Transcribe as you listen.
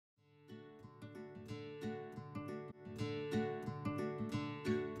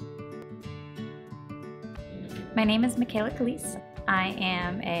My name is Mikhaila Calice. I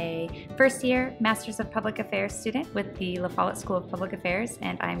am a first-year Masters of Public Affairs student with the La Follette School of Public Affairs,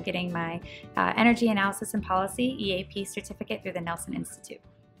 and I'm getting my Energy Analysis and Policy EAP certificate through the Nelson Institute.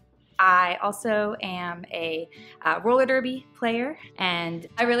 I also am a roller derby player, and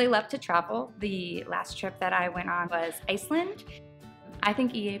I really love to travel. The last trip that I went on was Iceland. I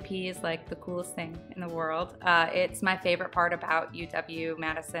think EAP is like the coolest thing in the world. It's my favorite part about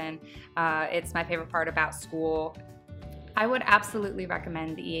UW-Madison. It's my favorite part about school. I would absolutely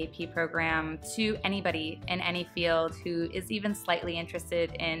recommend the EAP program to anybody in any field who is even slightly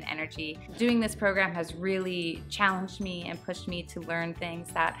interested in energy. Doing this program has really challenged me and pushed me to learn things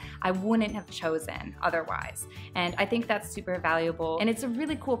that I wouldn't have chosen otherwise. And I think that's super valuable. And it's a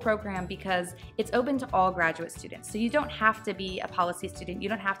really cool program because it's open to all graduate students. So you don't have to be a policy student, you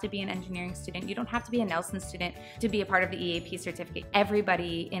don't have to be an engineering student, you don't have to be a Nelson student to be a part of the EAP certificate.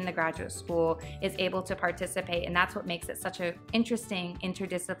 Everybody in the graduate school is able to participate, and that's what makes it such an interesting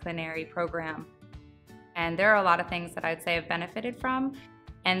interdisciplinary program. And there are a lot of things that I'd say I've benefited from.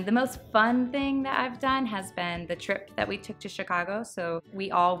 And the most fun thing that I've done has been the trip that we took to Chicago. So we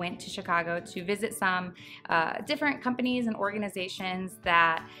all went to Chicago to visit some different companies and organizations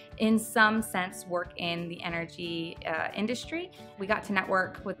that in some sense work in the energy industry. We got to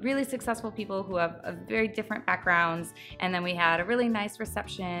network with really successful people who have very different backgrounds, and then we had a really nice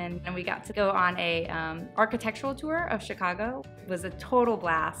reception, and we got to go on a architectural tour of Chicago. It was a total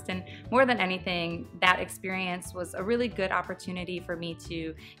blast, and more than anything, that experience was a really good opportunity for me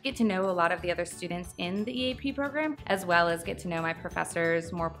to get to know a lot of the other students in the EAP program, as well as get to know my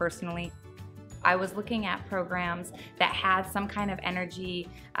professors more personally. I was looking at programs that had some kind of energy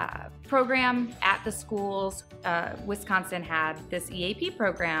program at the schools. Wisconsin had this EAP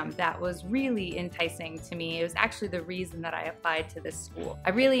program that was really enticing to me. It was actually the reason that I applied to this school.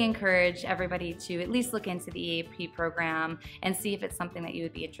 I really encourage everybody to at least look into the EAP program and see if it's something that you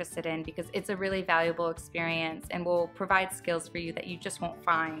would be interested in, because it's a really valuable experience and will provide skills for you that you just won't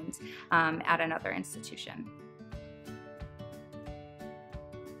find at another institution.